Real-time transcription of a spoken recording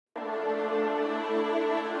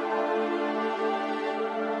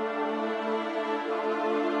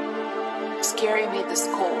Scary made this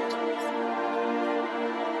cold.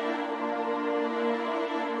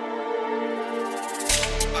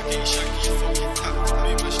 I get shanky, you fucking tapped.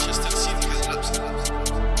 Move my chest and see the collapse.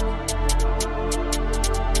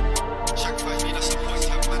 Shank 5 me, that's a point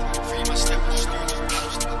tap, man. Free my step, just do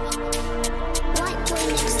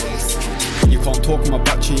not. You can't talk on my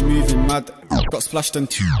back chain, moving mad. Got splashed and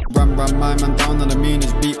ran my man down on the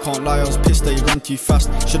meanest beat. Can't lie, I was pissed that he ran too fast.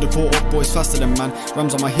 Should've caught up, boys faster than man.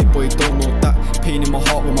 Rams on my hip, boy, don't know that. Pain in my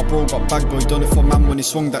heart when my bro got bagged, boy. Done it for man when he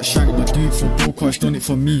swung that shank. The dude for bro, cause done it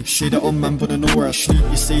for me. Say that on man, but I know where I sleep.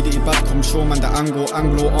 You say that he bad, come show man the angle.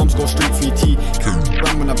 Anglo arms go straight for your T.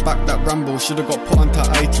 Ram when I back that Rambo, should've got put onto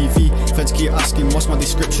ITV. Feds keep asking what's my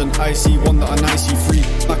description. I see one that an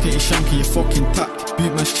IC3. Back at his shanky, you fucking tapped.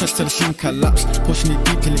 Boot man's chest till the scene collapse. Pushing it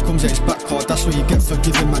deep till it comes at his back card. That's what you get for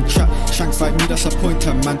giving man chat. Shank fight me, that's a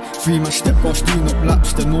pointer man. Free man step, gosh doing up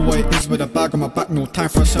laps. They know what it is with a bag on my back. No time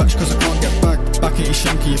for a search cause I can't get bagged. Back at his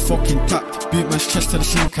shanky, you fucking tapped. Boot man's chest till the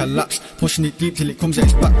scene collapse. Pushing it deep till it comes at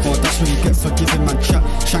his back card. That's what you get for giving man chat.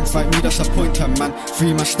 Shank fight me, that's a pointer man.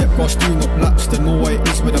 Free man step, gosh doing up laps. They know what it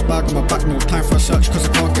is with a bag on my back. No time for a search cause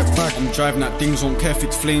I can't get bagged. I'm driving that things, don't care if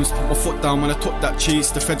it's flames. Put my foot down when I took that chase.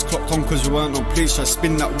 The feds clocked on cause we weren't on place. So I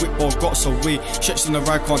spin that whip ball, got us away. Shits in the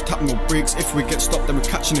ride, can't tap no brakes. If we get stopped then we're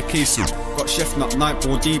catching a case. Got chef not night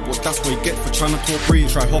body, but that's what you get for trying to talk breed.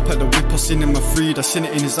 Try hop at the whip or sin in my freed. I seen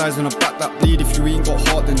it in his eyes when I back that bleed. If you ain't got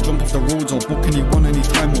heart then jump off the roads or book anyone any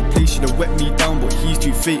time or place. Should've wet me down but he's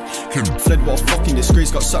too fake. Fled what a fucking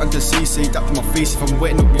disgrace, got something to say that to my face. If I'm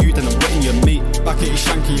wetting up you then I'm wetting your mate. Back at his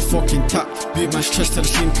shanky, you fucking tapped. Boot man's chest till the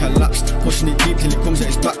scene collapse. Pushing it deep till it comes at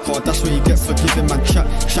his back card. That's what you get for giving man chat.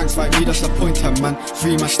 Shanks fight me, that's a pointer man.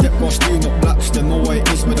 Free my step, gosh doing up laps. They know what it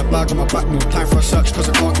is with a bag on my back. No time for a search cause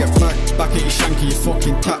I can't get back. Back at his shanky, you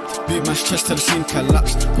fucking tapped. Boot man's chest till the scene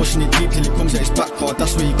collapse. Pushing it deep till it comes at his back card.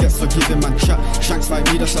 That's what you get for giving man chat. Shanks fight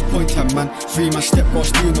me, that's a pointer man. Free my step,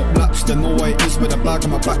 gosh doing up laps. They know what it is with a bag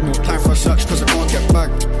on my back. No time for a search cause I can't get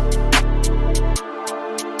back.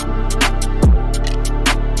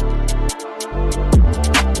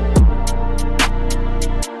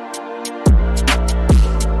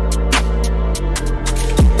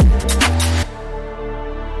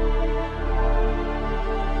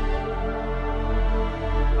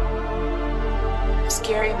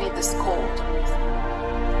 Scary made this cold.